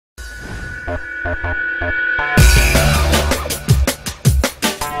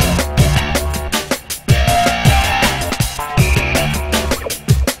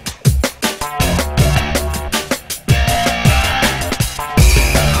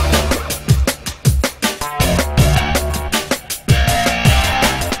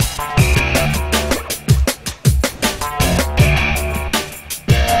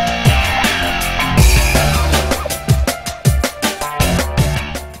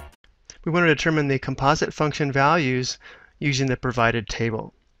We want to determine the composite function values using the provided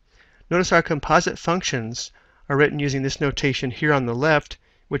table. Notice our composite functions are written using this notation here on the left,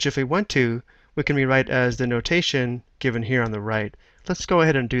 which if we want to, we can rewrite as the notation given here on the right. Let's go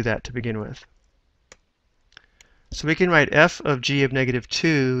ahead and do that to begin with. So we can write f of g of negative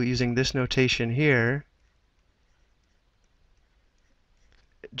 2 using this notation here.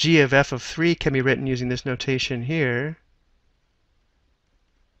 G of f of 3 can be written using this notation here.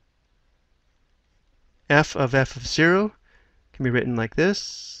 F of 0 can be written like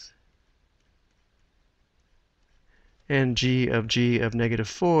this. And g of negative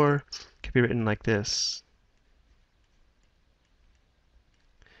 4 can be written like this.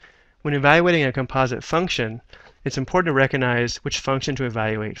 When evaluating a composite function, it's important to recognize which function to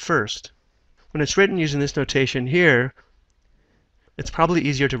evaluate first. When it's written using this notation here, it's probably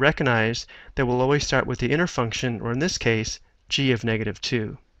easier to recognize that we'll always start with the inner function, or in this case, g of negative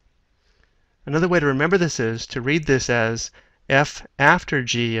 2. Another way to remember this is to read this as f after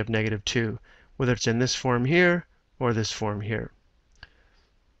g of negative 2, whether it's in this form here or this form here.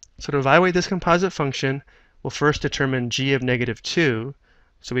 So to evaluate this composite function, we'll first determine g of negative 2.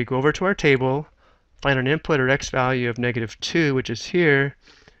 So we go over to our table, find an input or x value of negative 2, which is here,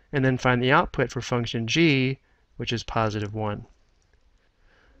 and then find the output for function g, which is positive 1.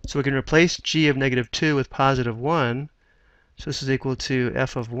 So we can replace g of negative 2 with positive 1. So this is equal to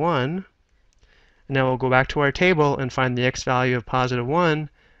f of 1. And now we'll go back to our table and find the x value of positive 1,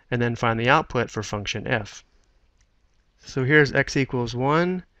 and then find the output for function f. So here's x equals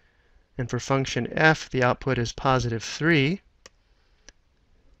 1, and for function f, the output is positive 3.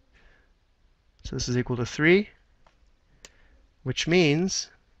 So this is equal to 3, which means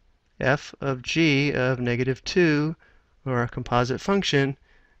f of g of negative 2, or our composite function,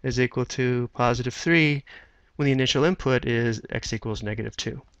 is equal to positive 3 when the initial input is x equals negative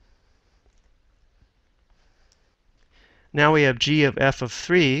 2. Now we have g of f of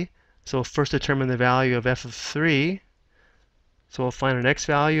 3, so we'll first determine the value of f of 3. So we'll find an x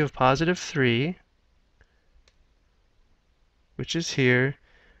value of positive 3, which is here.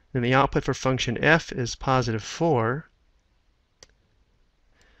 Then the output for function f is positive 4.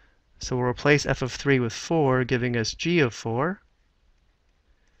 So we'll replace f of 3 with 4, giving us g of 4.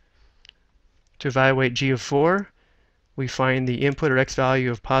 To evaluate g of 4, we find the input or x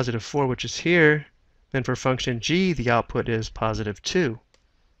value of positive 4, which is here. Then for function g, the output is positive 2,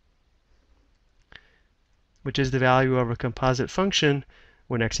 which is the value of a composite function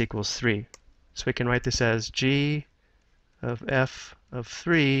when x equals 3. So we can write this as g of f of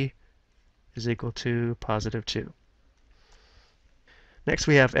 3 is equal to positive 2. Next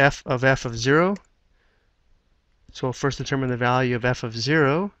we have f of 0. So we'll first determine the value of f of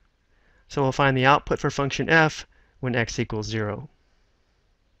 0. So we'll find the output for function f when x equals 0.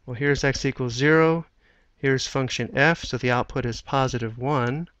 Well, here's x equals 0. Here's function f, so the output is positive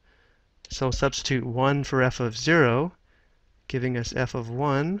 1. So we'll substitute 1 for f of 0, giving us f of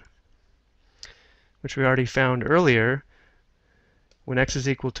 1, which we already found earlier. When x is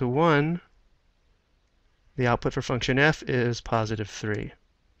equal to 1, the output for function f is positive 3.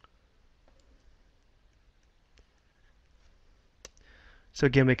 So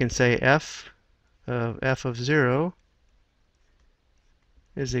again, we can say f of 0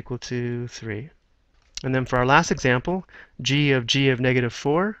 is equal to 3. And then for our last example, g of negative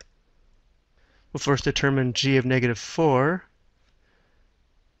 4, we'll first determine g of negative 4.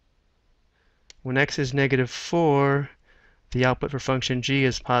 When x is negative 4, the output for function g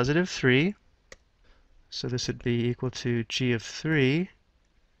is positive 3. So this would be equal to g of 3.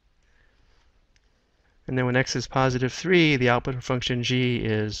 And then when x is positive 3, the output for function g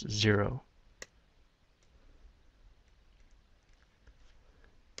is 0.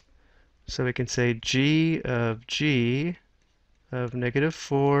 So we can say g of negative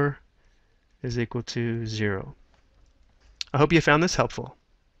 4 is equal to 0. I hope you found this helpful.